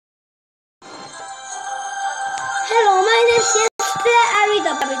Hello, my name is Jens. Today I read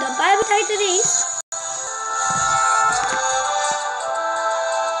the Bible. The Bible title is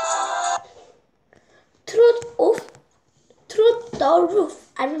Truth the Roof.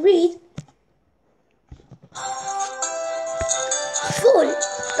 I read full.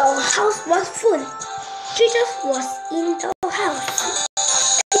 The house was full. Jesus was in the house,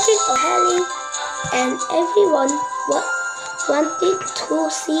 teaching or healing, and everyone wanted to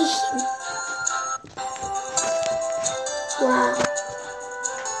see him. Wow.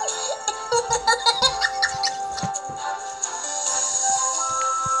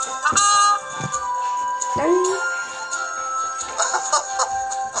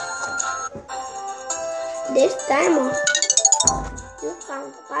 This time you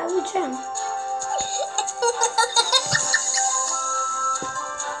found the Bible gem.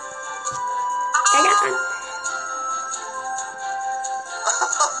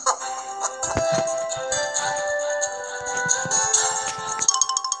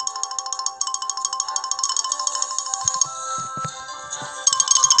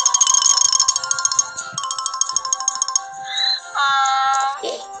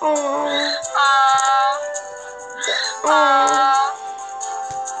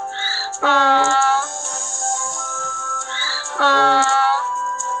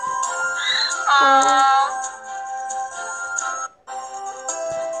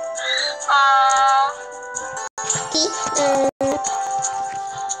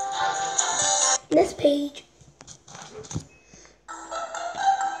 Next page.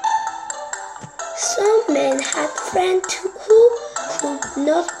 Some men had friends who could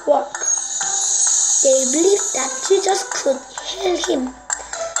not walk. They believed that Jesus could heal him,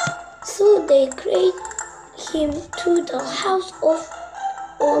 so they carried him to the house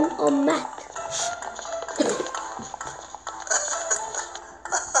on a mat.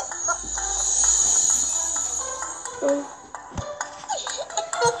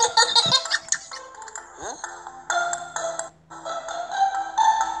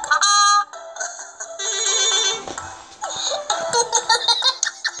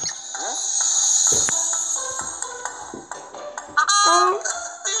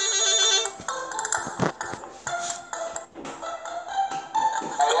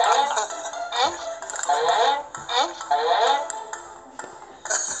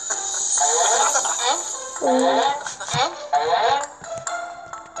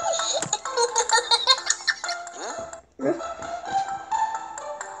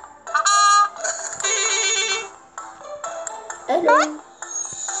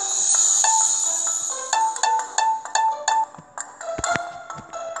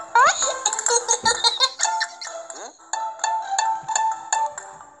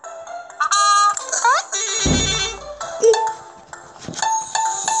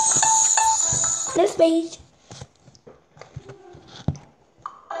 Next page.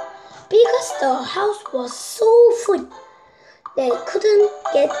 Because the house was so full, they couldn't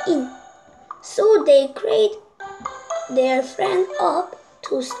get in, so they carried their friend up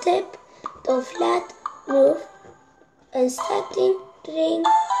to step the flat roof and starting drink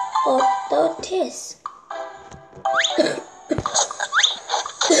of the tears.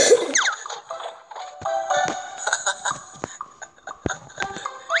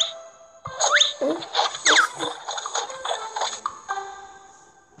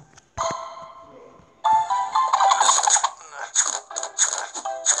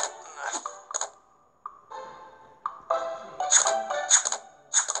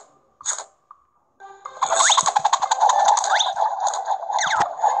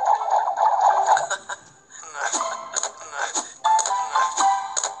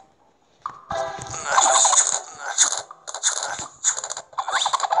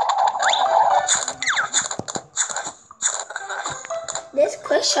 This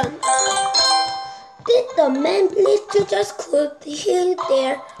question: did the men believe Jesus could heal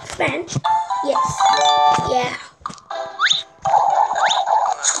their friend? Yes. Yeah.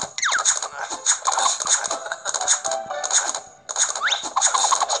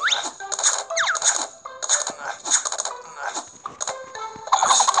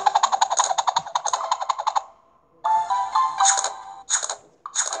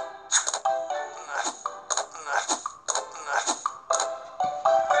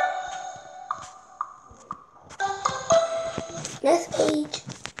 Next page.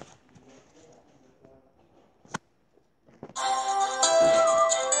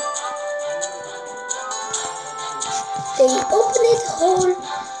 They opened a hole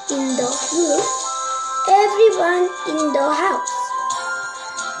in the roof. Everyone in the house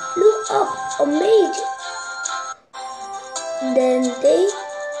looked up amazed. Then they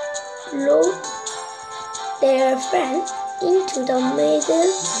lowered their their friend into the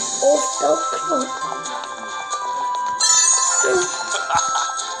middle of the crowd.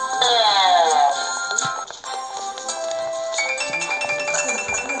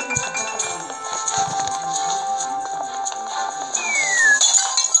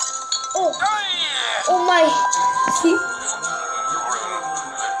 Oh my! See?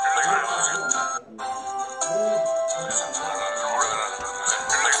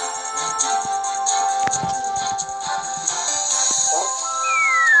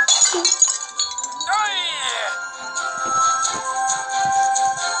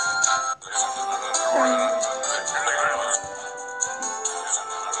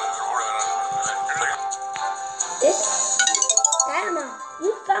 Diana,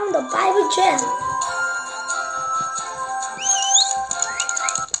 you found the Bible gem.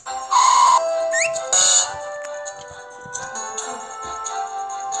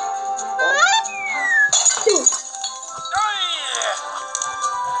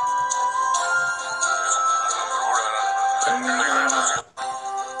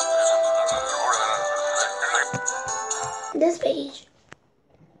 This page.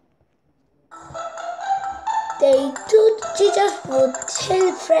 They thought Jesus would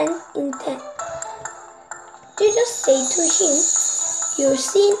tell friends in them. Jesus said to him, "Your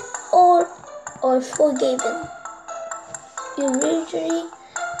sins are forgiven." You usually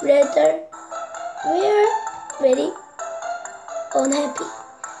were very unhappy.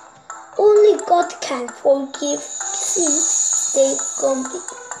 Only God can forgive sins they commit.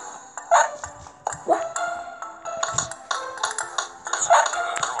 What?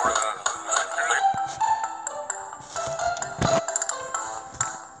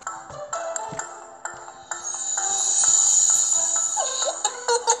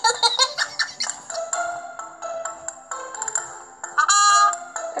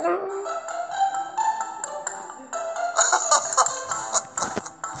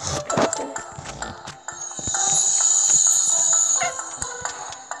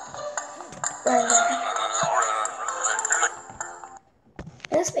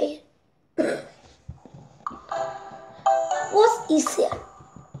 Let's see. What's easier?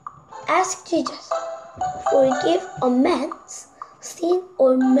 Asked Jesus. Forgive a man's sin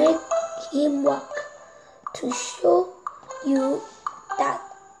or make him walk? To show you that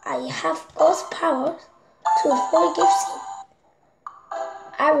I have God's power to forgive sin,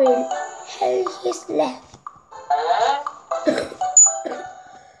 I will heal his leg.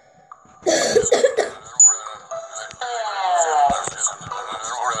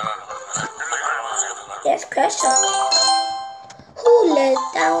 Next question. Who led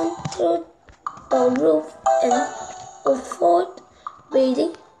down through the roof and avoid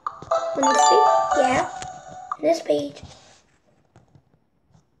breathing? Yeah. Next page.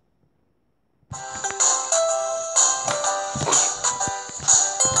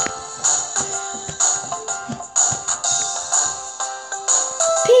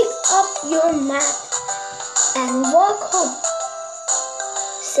 Pick up your mat and walk home,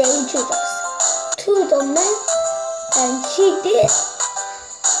 said Jesus to the man, and she did.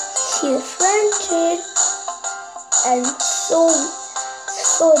 She fainted, and so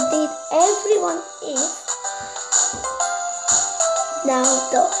did everyone else. Now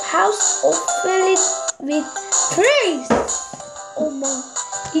the house was filled with praise. Oh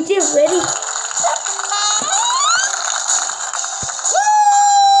my, is it ready?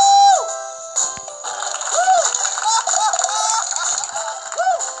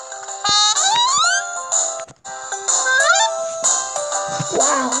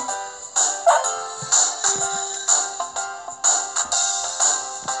 Wow.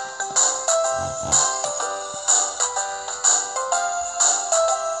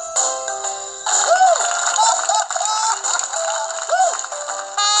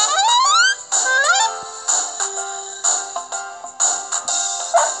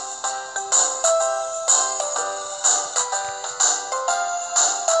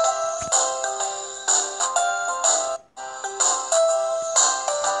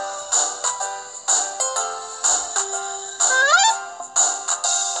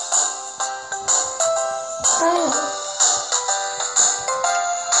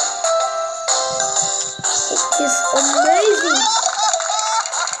 It is amazing.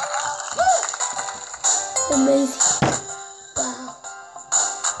 Amazing. Wow.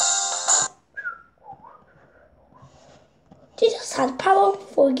 Jesus had power to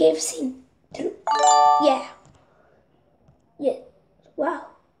forgive sin. Yeah. Yeah. Wow.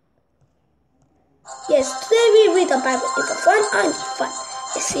 Yes, today we read the Bible. It's fun and fun.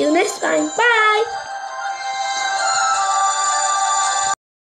 See you next time. Bye.